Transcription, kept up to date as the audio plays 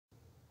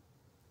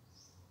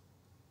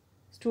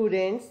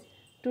Students,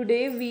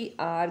 today we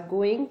are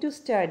going to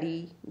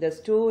study the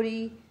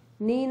story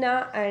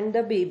Nina and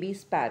the Baby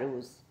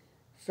Sparrows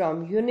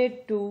from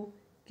Unit 2,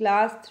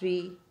 Class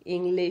 3,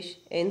 English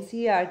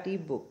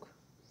NCERT book.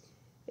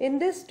 In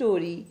this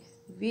story,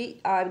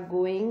 we are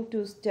going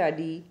to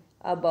study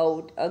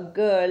about a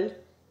girl,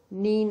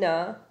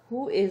 Nina,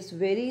 who is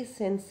very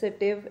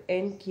sensitive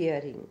and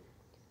caring.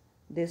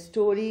 This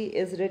story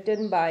is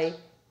written by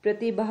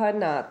Pratibha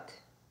Nath.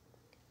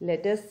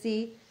 Let us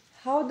see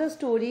how the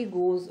story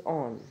goes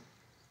on.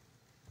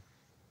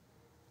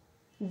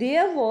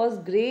 There was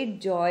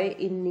great joy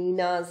in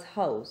Nina's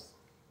house.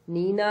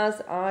 Nina's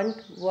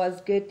aunt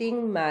was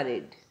getting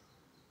married.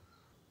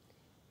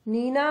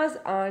 Nina's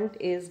aunt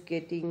is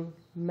getting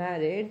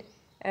married,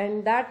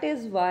 and that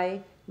is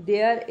why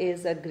there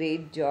is a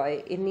great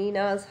joy in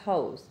Nina's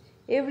house.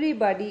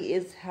 Everybody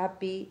is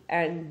happy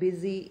and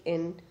busy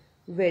in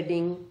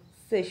wedding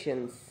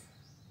sessions.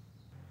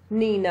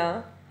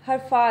 Nina, her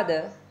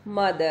father,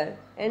 mother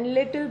and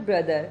little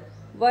brother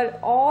were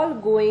all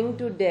going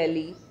to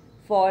Delhi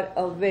for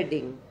a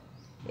wedding.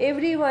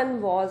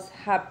 Everyone was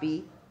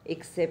happy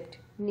except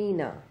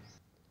Nina.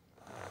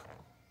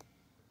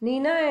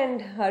 Nina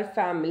and her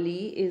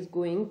family is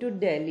going to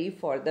Delhi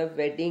for the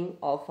wedding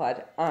of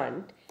her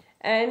aunt,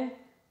 and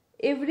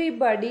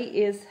everybody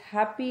is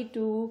happy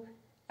to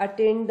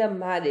attend the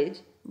marriage,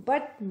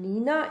 but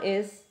Nina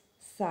is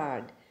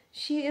sad.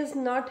 She is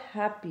not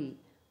happy.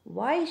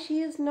 Why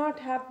she is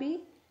not happy?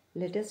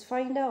 Let us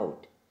find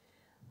out.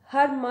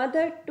 Her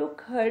mother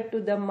took her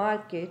to the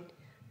market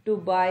to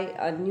buy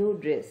a new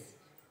dress.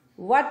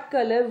 What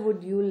color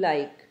would you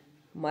like?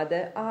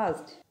 Mother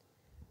asked.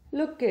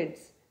 Look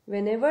kids,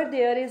 whenever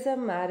there is a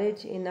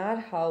marriage in our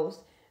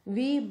house,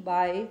 we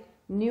buy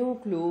new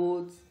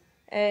clothes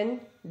and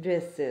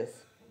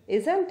dresses.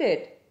 Isn't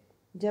it?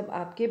 जब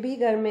आपके भी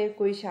घर में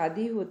कोई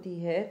शादी होती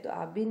है तो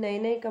आप भी नए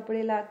नए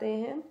कपड़े लाते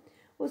हैं.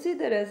 उसी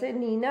तरह से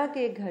नीना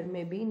के घर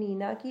में भी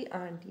नीना की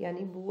आंट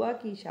यानी बुआ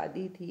की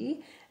शादी थी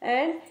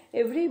and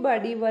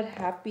everybody were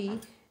happy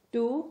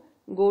to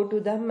go to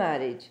the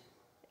marriage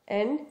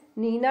and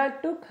Neena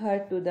took her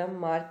to the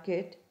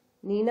market.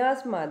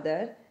 नीना's mother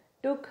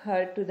took her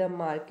to the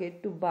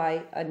market to buy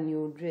a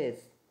new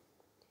dress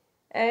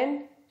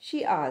and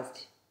she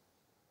asked,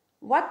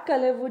 "What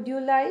color would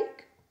you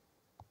like?"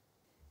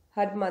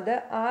 Her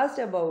mother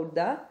asked about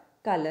the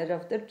color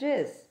of the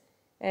dress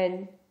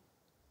and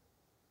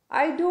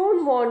 "I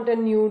don't want a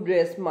new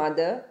dress,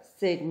 mother,"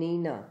 said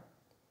Nina.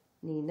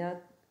 Nina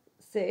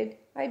said,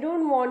 "I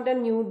don't want a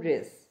new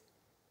dress.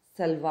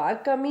 Salwar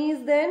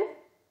kameez then?"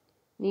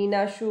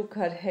 Nina shook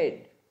her head.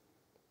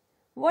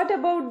 "What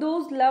about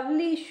those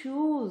lovely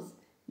shoes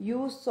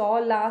you saw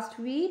last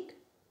week?"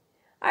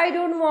 "I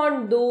don't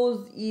want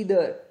those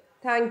either.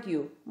 Thank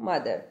you,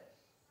 mother."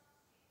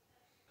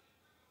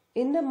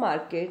 In the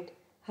market,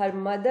 her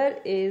mother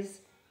is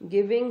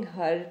giving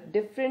her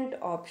different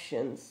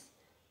options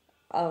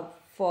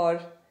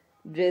for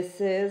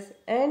dresses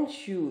and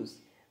shoes,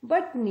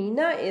 but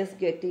Nina is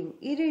getting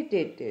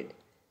irritated.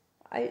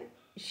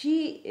 She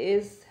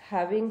is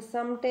having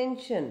some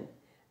tension.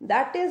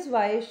 That is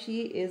why she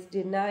is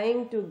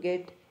denying to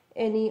get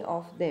any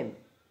of them.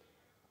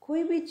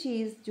 कोई भी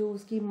चीज़ जो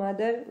उसकी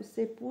mother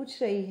उससे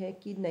पूछ रही है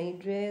कि नई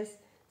ड्रेस,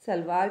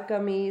 सलवार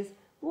कमीज़,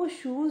 वो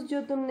शूज़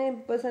जो तुमने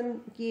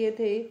पसंद किए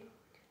थे,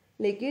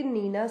 लेकिन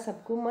नीना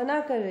सबको मना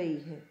कर रही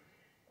है.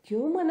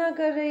 क्यों मना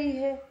कर रही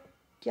है?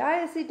 क्या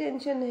ऐसी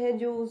टेंशन है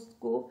जो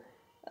उसको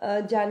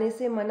जाने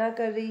से मना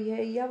कर रही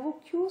है, या वो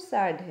क्यों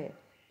सैड है?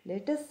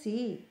 Let us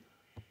see.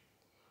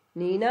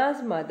 Nina's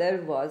mother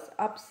was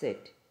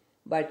upset,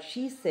 but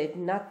she said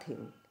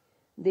nothing.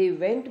 They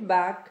went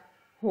back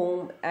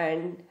home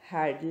and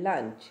had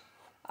lunch.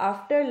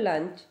 After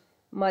lunch,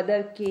 mother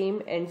came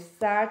and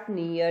sat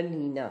near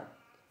Nina.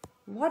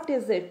 "What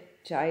is it,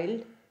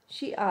 child?"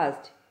 she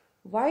asked.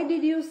 "Why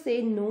did you say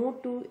no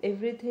to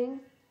everything?"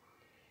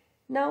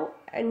 Now,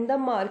 in the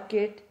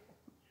market,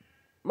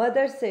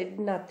 mother said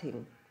nothing.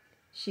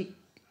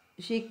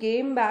 She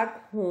came back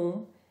home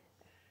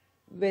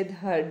with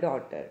her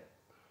daughter.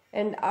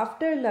 And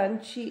after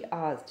lunch, she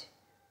asked,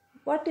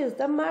 "What is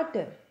the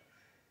matter?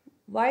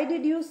 Why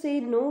did you say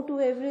no to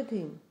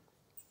everything?"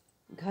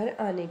 घर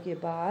आने के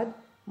बाद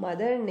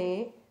mother ने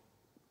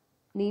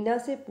नीना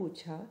से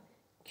पूछा,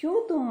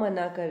 "क्यों तुम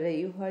मना कर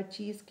रही हो हर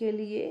चीज़ के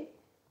लिए?"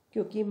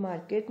 क्योंकि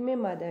मार्केट में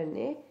मदर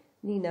ने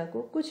नीना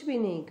को कुछ भी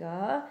नहीं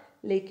कहा,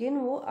 लेकिन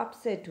वो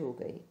अपसेट हो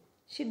गई.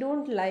 She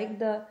don't like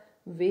the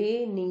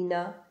way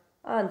Nina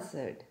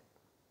answered.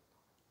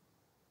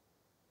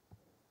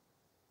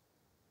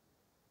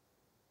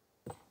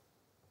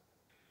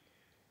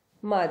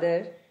 "Mother,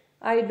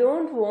 I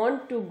don't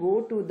want to go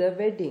to the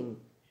wedding."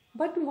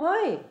 "But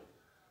why?"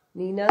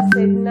 Nina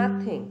said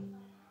nothing.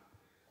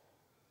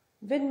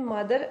 When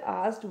mother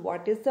asked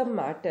what is the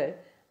matter,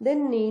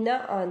 then Nina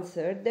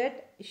answered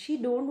that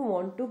she don't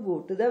want to go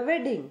to the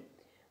wedding.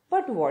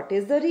 "But what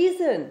is the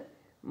reason?"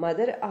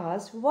 Mother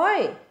asked. "Why?"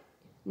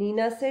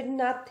 Nina said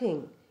nothing.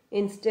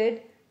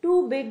 Instead, 2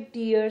 big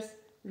tears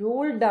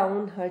rolled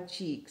down her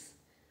cheeks.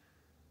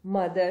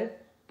 Mother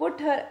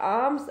put her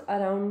arms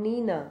around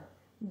Nina.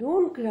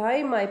 "Don't cry,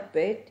 my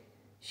pet,"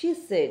 she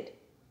said.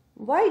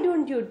 "Why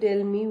don't you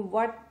tell me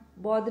what's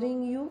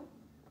bothering you?"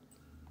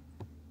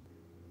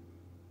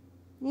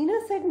 Nina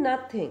said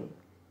nothing,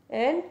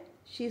 and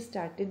she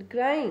started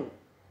crying.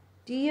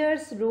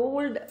 Tears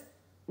rolled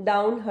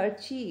down her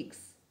cheeks.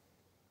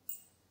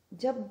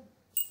 जब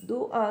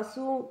दो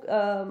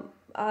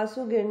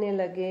आंसू गिरने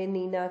लगे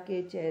नीना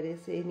के चेहरे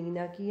से,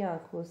 नीना की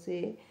आंखों से,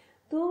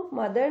 तो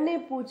मदर ने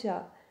पूछा,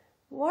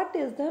 "What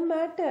is the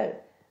matter?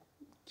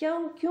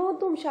 क्यों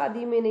तुम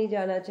शादी में नहीं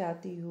जाना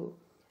चाहती हो?"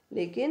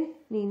 लेकिन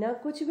नीना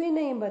कुछ भी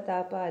नहीं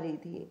बता पा रही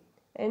थी,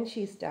 एंड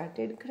शी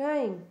स्टार्टेड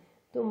क्राइंग.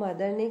 तो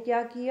मदर ने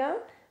क्या किया?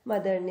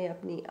 मदर ने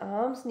अपनी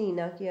आर्म्स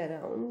नीना के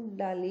अराउंड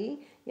डाली,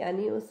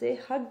 यानी उसे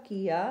हग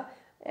किया,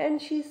 and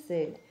she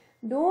said,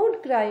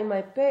 "don't cry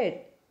my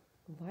pet.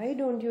 Why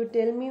don't you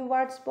tell me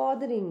what's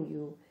bothering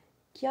you?"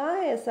 क्या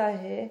ऐसा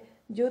है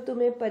जो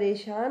तुम्हें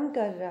परेशान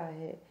कर रहा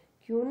है?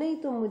 क्यों नहीं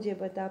तुम मुझे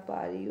बता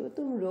पा रही हो?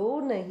 तुम रो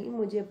नहीं,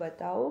 मुझे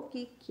बताओ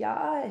कि क्या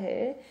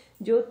है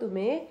जो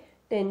तुम्हें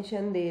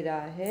टेंशन दे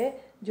रहा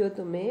है, जो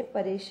तुम्हें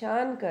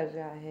परेशान कर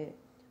रहा है.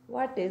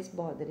 What is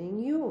bothering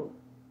you?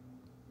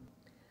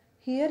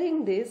 Hearing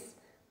this,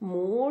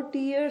 more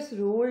tears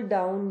rolled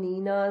down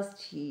Nina's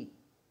cheek.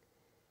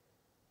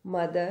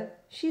 "Mother,"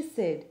 she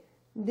said,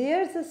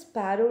 "there's a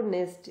sparrow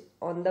nest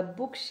on the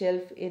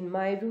bookshelf in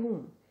my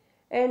room,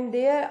 and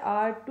there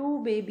are 2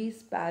 baby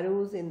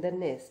sparrows in the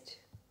nest."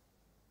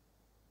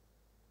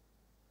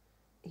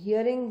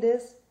 Hearing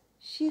this,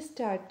 she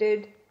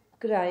started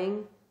crying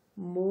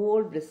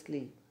more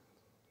briskly,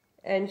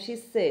 and she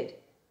said,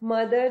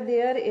 "Mother,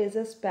 there is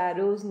a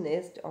sparrow's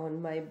nest on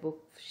my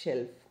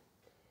bookshelf,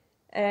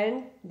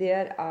 and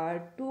there are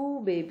 2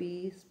 baby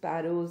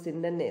sparrows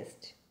in the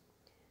nest."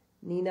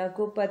 Neena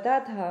को पता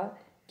था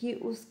कि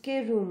उसके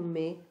room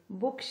में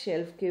book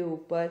shelf के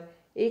ऊपर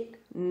एक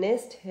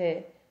nest है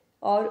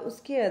और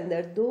उसके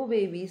अंदर 2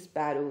 बेबी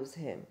स्पैरोज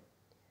हैं.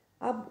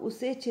 अब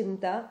उसे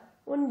चिंता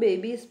उन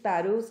बेबी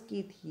स्पैरोज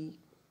की थी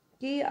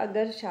कि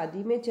अगर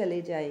शादी में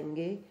चले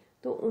जाएंगे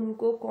तो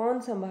उनको कौन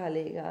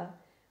संभालेगा,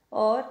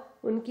 और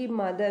उनकी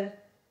मदर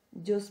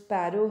जो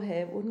स्पैरो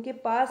है उनके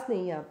पास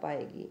नहीं आ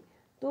पाएगी,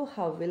 तो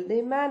हाउ विल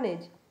दे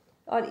मैनेज.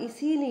 और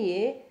इसीलिए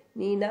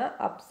नीना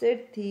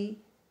अपसेट थी.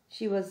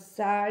 She was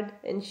sad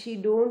and she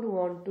don't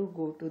want to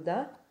go to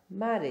the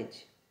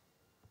marriage.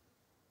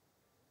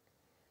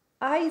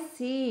 "I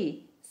see,"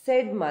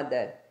 said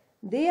mother.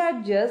 "They are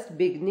just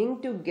beginning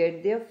to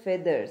get their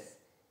feathers,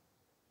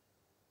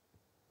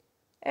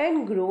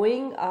 and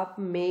growing up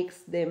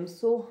makes them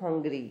so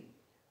hungry.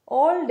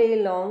 All day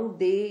long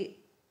they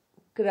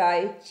cry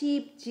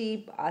cheep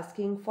cheep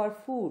asking for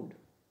food."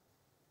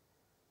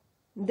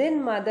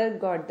 Then mother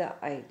got the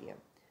idea.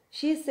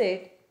 She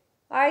said,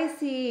 "I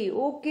see,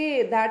 okay,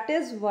 that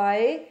is why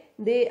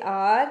they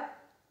are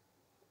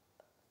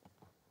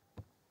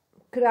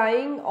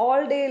crying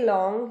all day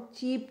long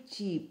cheep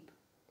cheep,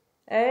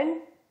 and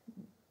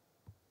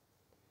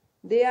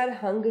they are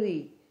hungry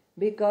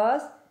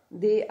because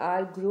they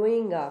are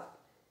growing up.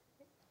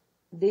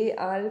 They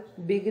are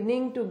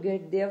beginning to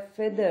get their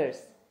feathers,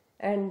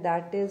 and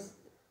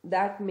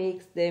that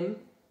makes them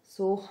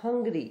so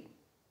hungry."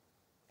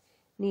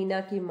 Neena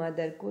की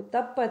mother को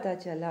तब पता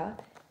चला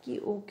कि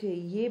okay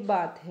ये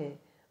बात है,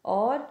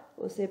 और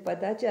उसे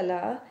पता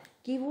चला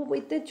कि वो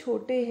इतने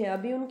छोटे हैं,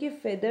 अभी उनके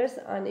फेदर्स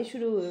आने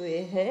शुरू हुए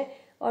हैं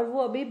और वो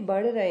अभी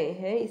बढ़ रहे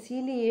हैं,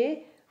 इसीलिए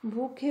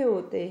भूखे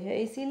होते हैं,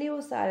 इसीलिए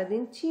वो सारा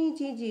दिन ची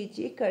ची ची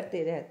ची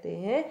करते रहते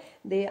हैं.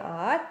 They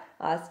are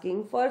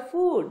asking for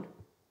food.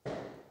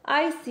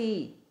 "I see,"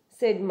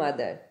 said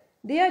mother.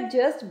 "They are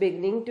just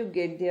beginning to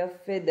get their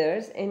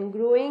feathers, and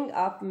growing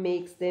up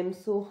makes them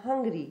so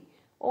hungry.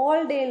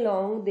 All day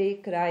long they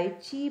cry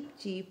cheep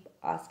cheep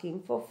asking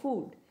for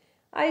food."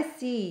 "I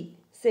see,"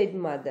 said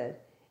mother.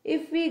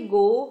 "If we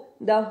go,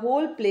 the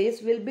whole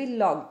place will be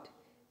locked.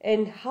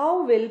 And how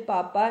will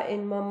Papa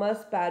and Mama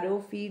Sparrow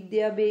feed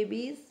their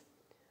babies?"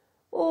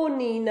 "Oh,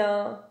 Nina,"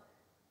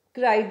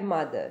 cried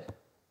mother.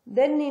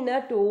 Then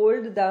Nina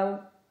told the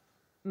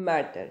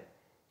matter.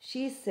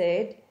 She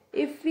said,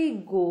 "If we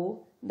go,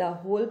 the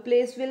whole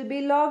place will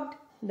be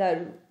locked, the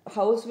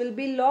house will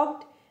be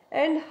locked,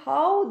 and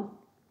how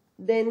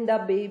then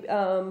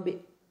the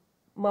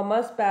Mama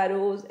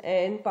Sparrows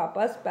and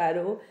Papa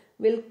Sparrow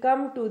will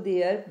come to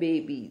their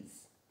babies,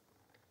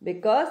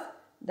 because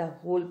the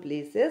whole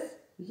place is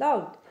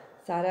locked."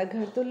 सारा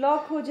घर तो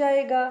lock हो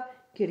जाएगा,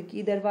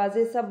 खिड़की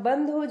दरवाजे सब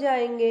बंद हो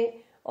जाएंगे,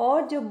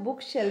 और जो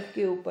बुक शेल्फ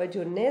के ऊपर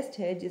जो नेस्ट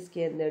है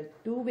जिसके अंदर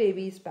 2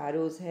 बेबी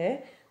स्पैरोज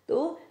हैं,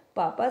 तो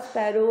पापा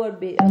स्पैरो और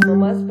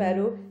ममा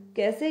स्पैरो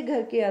कैसे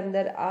घर के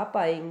अंदर आ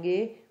पाएंगे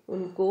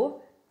उनको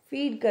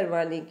फीड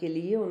करवाने के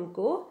लिए,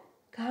 उनको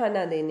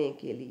खाना देने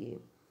के लिए.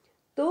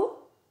 तो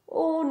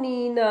 "Oh,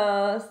 Nina,"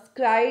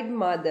 cried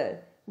mother,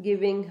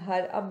 giving her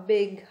a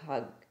big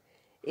hug.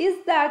 "Is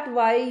that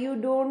why you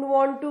don't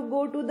want to go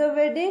to the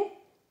wedding?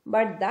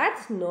 But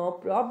that's no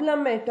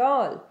problem at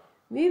all.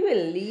 We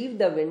will leave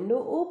the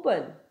window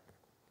open."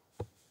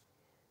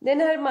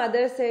 Then her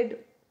mother said,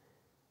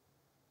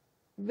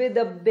 with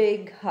a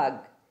big hug.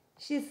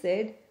 She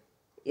said,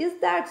 "Is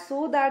that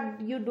so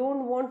that you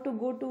don't want to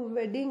go to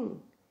wedding?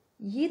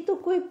 ये तो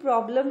कोई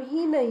problem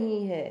ही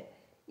नहीं है,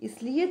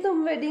 इसलिए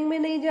तुम wedding में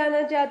नहीं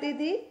जाना चाहती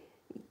थी?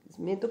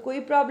 इसमें तो कोई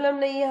प्रॉब्लम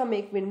नहीं है, हम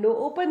एक विंडो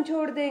ओपन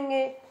छोड़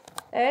देंगे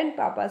and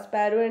Papa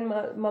Sparrow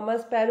and Mama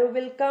Sparrow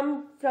will come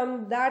from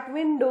that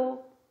window."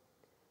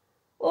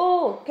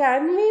 "Oh,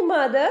 can we,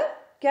 Mother?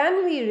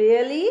 Can we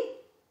really?"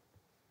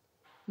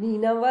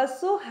 Nina was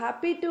so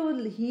happy to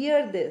hear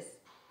this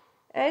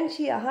and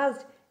she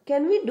asked,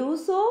 "Can we do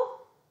so?"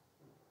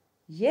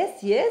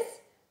 Yes, yes,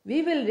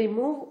 we will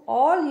remove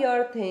all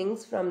your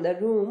things from the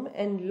room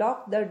and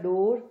lock the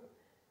door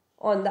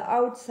on the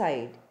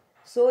outside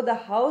so the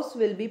house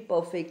will be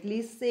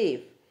perfectly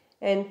safe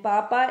and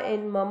Papa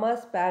and Mama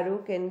Sparrow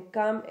can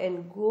come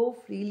and go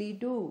freely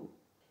too."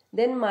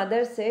 Then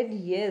Mother said,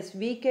 "Yes,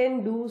 we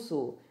can do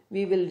so.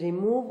 We will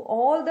remove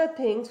all the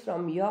things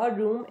from your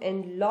room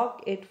and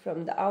lock it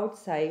from the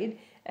outside,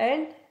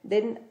 and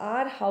then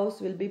our house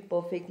will be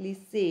perfectly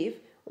safe.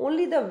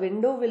 Only the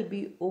window will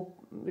be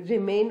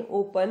remain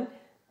open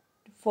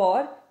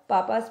for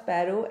Papa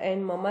Sparrow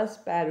and Mama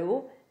Sparrow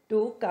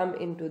to come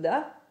into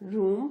the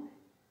room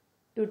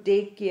to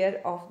take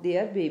care of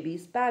their baby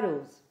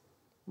sparrows."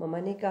 मम्मा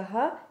ने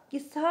कहा कि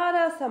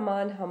सारा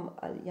सामान हम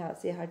यहाँ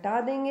से हटा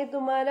देंगे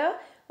तुम्हारा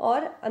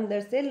और अंदर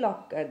से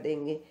लॉक कर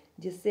देंगे,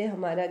 जिससे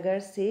हमारा घर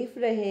सेफ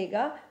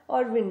रहेगा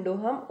और विंडो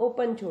हम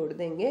ओपन छोड़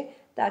देंगे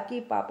ताकि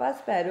पापा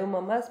स्पैरो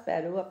मम्मा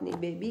स्पैरो अपनी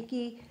बेबी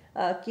की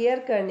केयर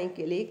करने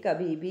के लिए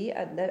कभी भी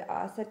अंदर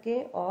आ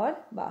सकें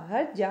और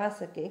बाहर जा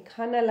सकें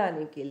खाना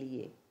लाने के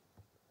लिए.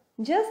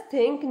 Just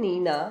think,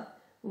 Nina,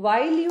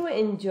 while you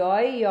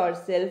enjoy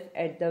yourself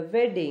at the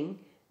wedding,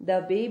 the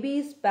baby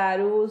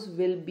sparrows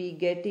will be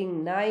getting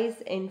nice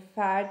and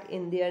fat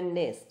in their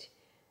nest.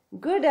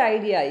 Good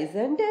idea,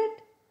 isn't it?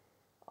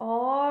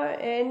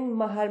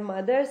 And her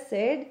mother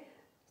said,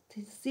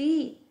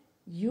 "See,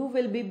 you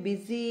will be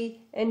busy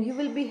and you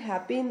will be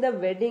happy in the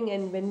wedding,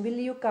 and when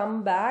will you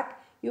come back?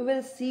 You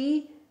will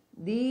see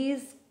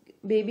these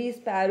baby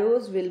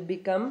sparrows will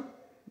become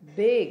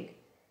big.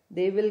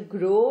 They will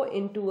grow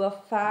into a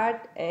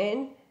fat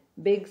and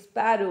big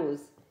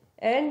sparrows.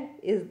 And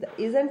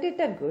isn't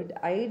it a good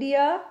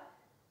idea?"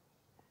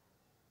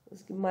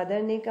 उसकी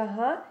mother ने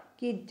कहा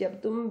कि जब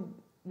तुम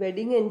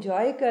wedding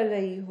enjoy कर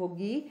रही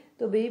होगी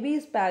तो बेबी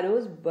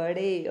स्पैरोज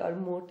बड़े और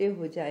मोटे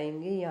हो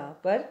जाएंगे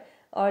यहाँ पर,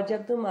 और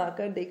जब तुम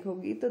आकर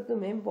देखोगी तो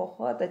तुम्हें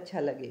बहुत अच्छा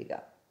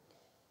लगेगा.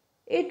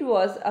 It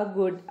was a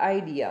good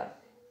idea.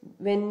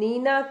 When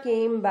Nina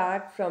came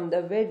back from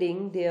the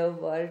wedding, there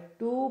were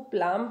 2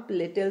 plump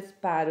little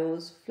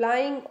sparrows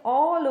flying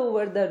all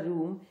over the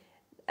room.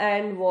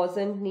 And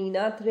wasn't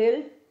Nina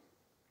thrilled?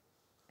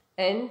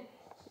 And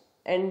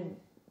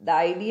the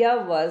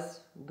idea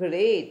was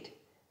great.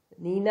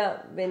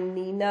 When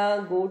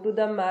Nina go to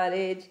the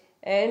marriage,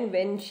 and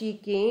when she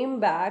came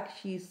back,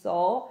 she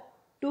saw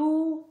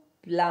 2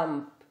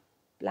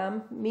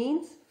 plump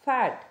means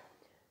fat,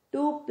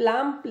 2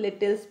 plump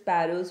little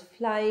sparrows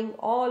flying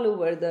all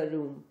over the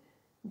room.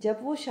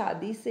 जब वो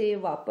शादी से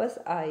वापस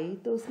आई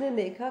तो उसने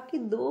देखा कि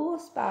 2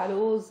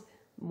 sparrows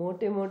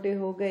मोटे मोटे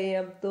हो गए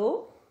अब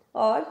तो,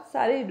 और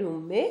सारे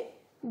रूम में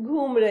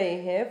घूम रहे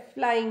हैं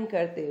फ्लाइंग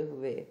करते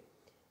हुए.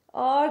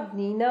 और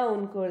नीना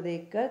उनको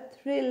देखकर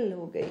थ्रिल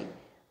हो गई,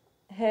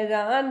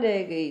 हैरान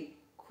रह गई,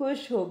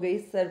 खुश हो गई,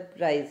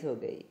 सरप्राइज हो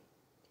गई.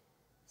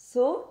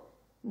 So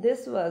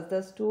this was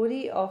the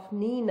story of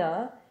Neena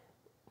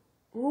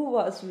who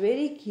was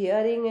very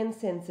caring and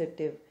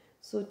sensitive.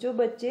 सोचो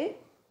बच्चे,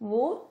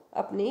 वो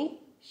अपनी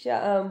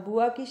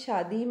बुआ की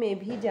शादी में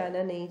भी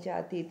जाना नहीं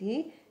चाहती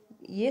थी,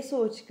 ये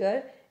सोचकर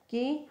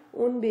कि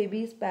उन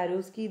बेबी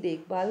स्पैरोज की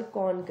देखभाल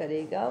कौन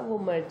करेगा, वो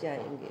मर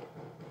जाएंगे.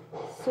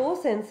 So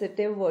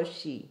sensitive was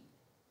she.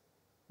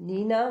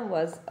 Neena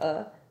was a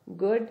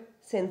good,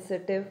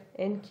 sensitive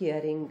and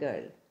caring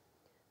girl.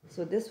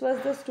 So this was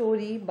the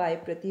story by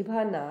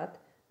Pratibha Nath,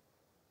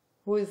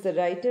 who is the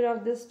writer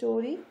of this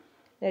story.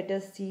 Let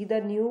us see the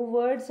new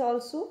words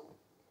also.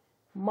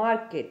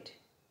 Market.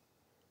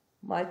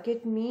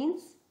 Market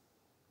means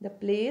the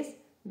place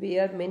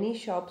where many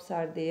shops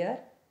are there.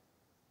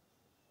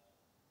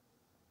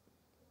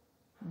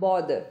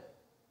 Bother.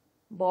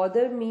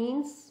 Bother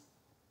means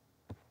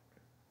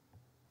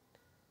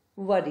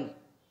worry.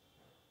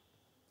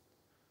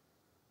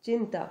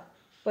 Chinta,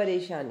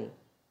 pareshani.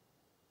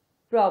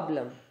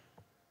 Problem,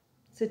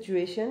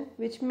 situation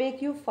which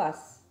make you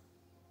fuss.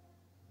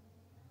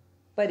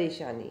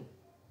 Pareshani.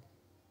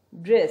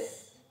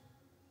 Dress.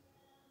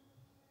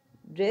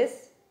 Dress,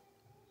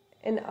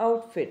 an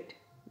outfit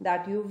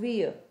that you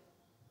wear.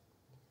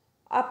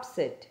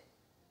 Upset,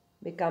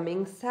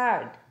 becoming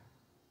sad.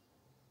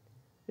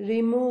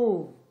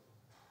 Remove,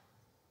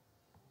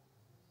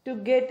 to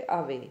get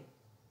away.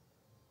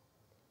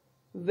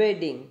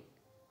 Wedding.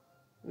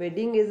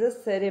 Wedding is a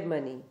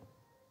ceremony.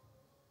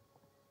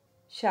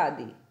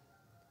 Shadi.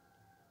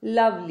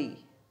 Lovely,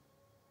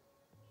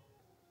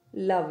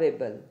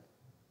 lovable,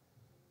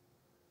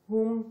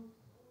 whom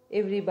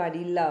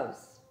everybody loves.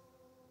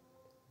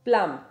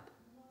 Plump,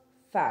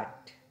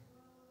 fat.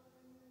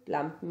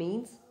 Plump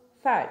means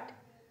fat.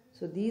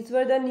 So these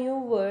were the new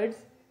words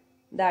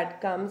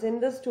that comes in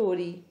the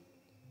story.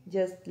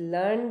 Just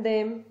learn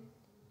them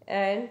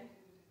and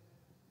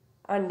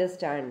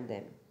understand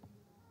them.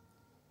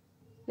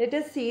 Let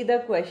us see the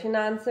question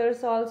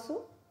answers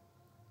also.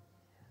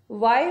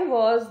 Why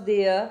was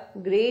there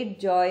great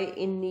joy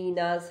in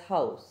Nina's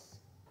house?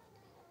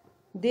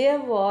 There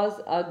was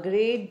a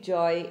great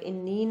joy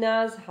in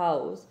Nina's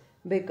house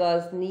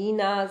because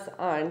Nina's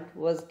aunt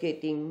was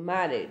getting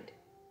married.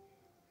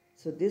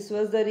 So this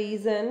was the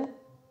reason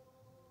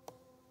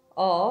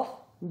of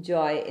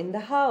joy in the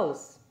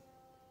house.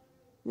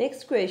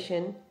 Next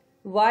question.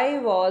 Why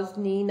was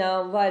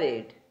Nina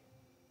worried?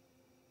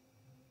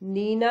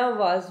 Nina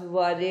was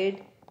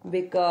worried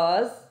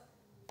because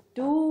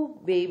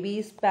 2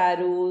 baby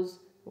sparrows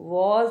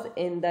was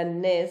in the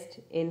nest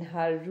in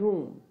her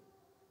room.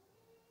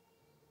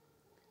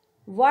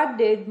 What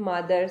did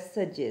mother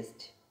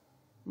suggest?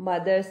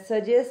 Mother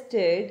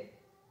suggested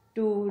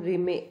to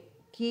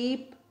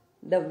keep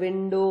the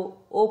window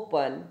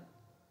open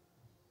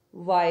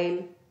while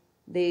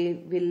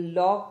they will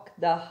lock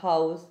the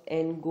house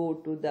and go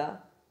to the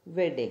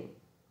wedding.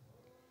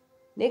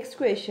 Next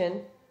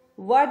question.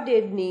 What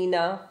did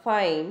Nina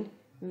find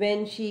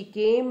when she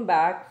came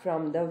back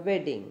from the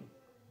wedding?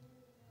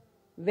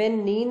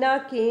 When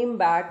Nina came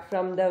back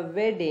from the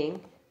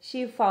wedding,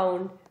 she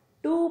found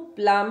 2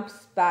 plump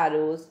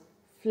sparrows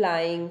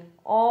flying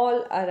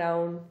all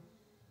around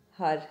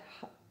her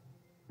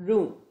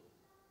room.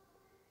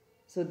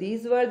 So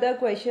these were the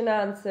question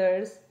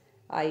answers.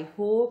 I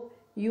hope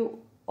you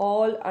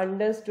all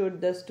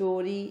understood the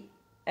story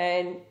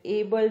and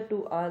able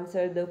to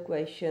answer the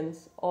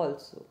questions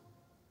also.